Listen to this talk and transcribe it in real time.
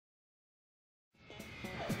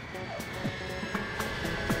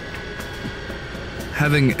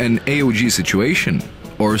Having an AOG situation?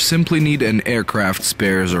 Or simply need an aircraft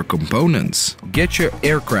spares or components? Get your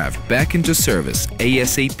aircraft back into service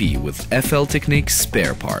ASAP with FL Technics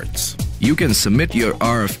spare parts. You can submit your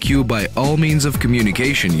RFQ by all means of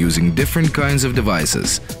communication using different kinds of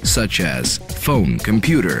devices, such as phone,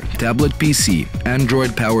 computer, tablet PC,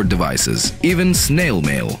 Android-powered devices, even snail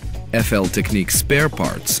mail. FL Technics Spare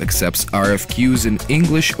Parts accepts RFQs in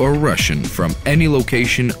English or Russian from any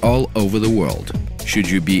location all over the world. Should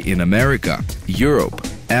you be in America, Europe,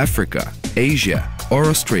 Africa, Asia, or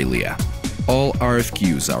Australia, all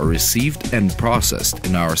RFQs are received and processed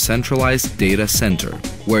in our centralized data center,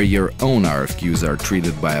 where your own RFQs are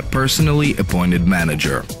treated by a personally appointed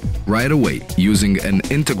manager. Right away, using an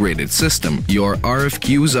integrated system, your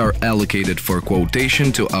RFQs are allocated for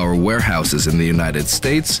quotation to our warehouses in the United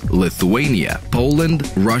States, Lithuania, Poland,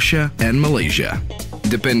 Russia, and Malaysia.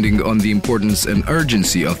 Depending on the importance and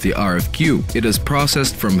urgency of the RFQ, it is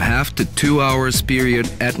processed from half to 2 hours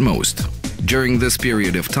period at most. During this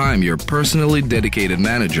period of time, your personally dedicated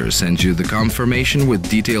manager sends you the confirmation with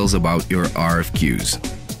details about your RFQs.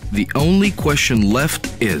 The only question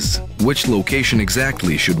left is, which location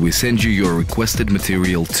exactly should we send you your requested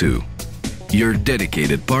material to? Your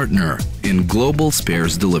dedicated partner in global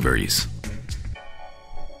spares deliveries.